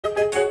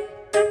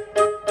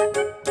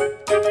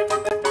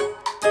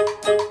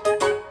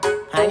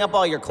hang up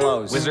all your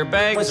clothes. Whizzer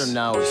begs. Whizzer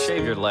knows.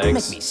 Shave your You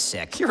legs. make me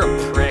sick. You're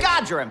a prick.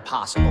 God, you're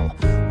impossible.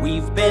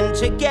 We've been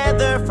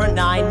together for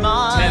 9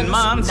 months. 10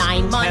 months.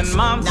 9 months. 10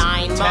 months.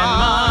 9 10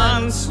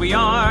 months. months. We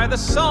are the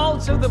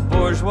salt of the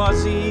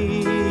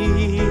bourgeoisie.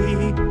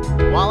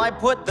 While I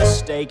put the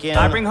steak in,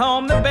 I bring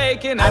home the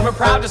bacon, and we're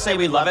proud to say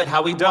we love it.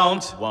 How we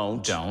don't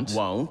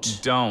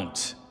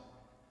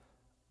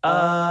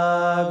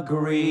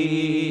agree.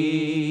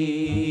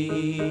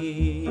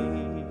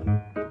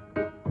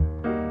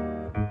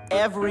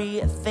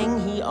 Everything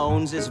he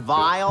owns is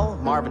vile.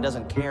 Marvin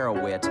doesn't care a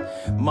whit.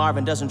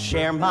 Marvin doesn't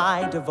share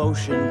my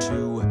devotion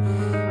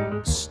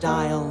to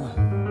style.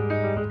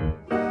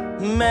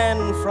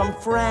 Men from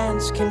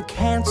France can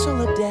cancel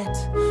a debt.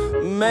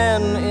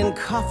 Men in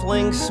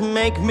cufflinks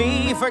make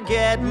me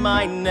forget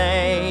my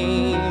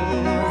name.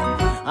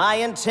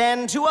 I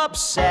intend to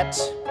upset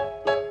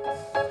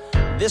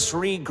this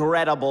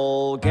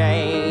regrettable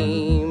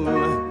game.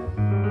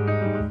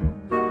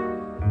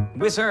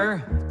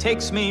 Whizzer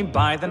takes me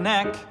by the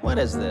neck. What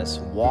is this,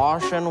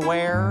 wash and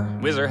wear?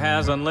 Whizzer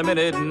has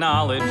unlimited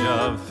knowledge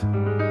of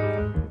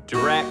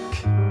Drek.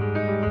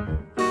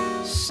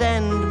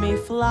 Send me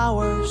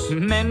flowers.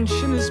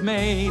 Mention is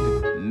made.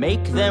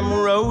 Make them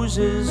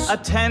roses.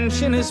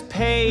 Attention is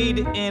paid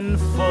in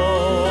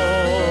full.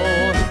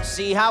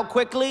 See how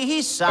quickly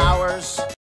he sours.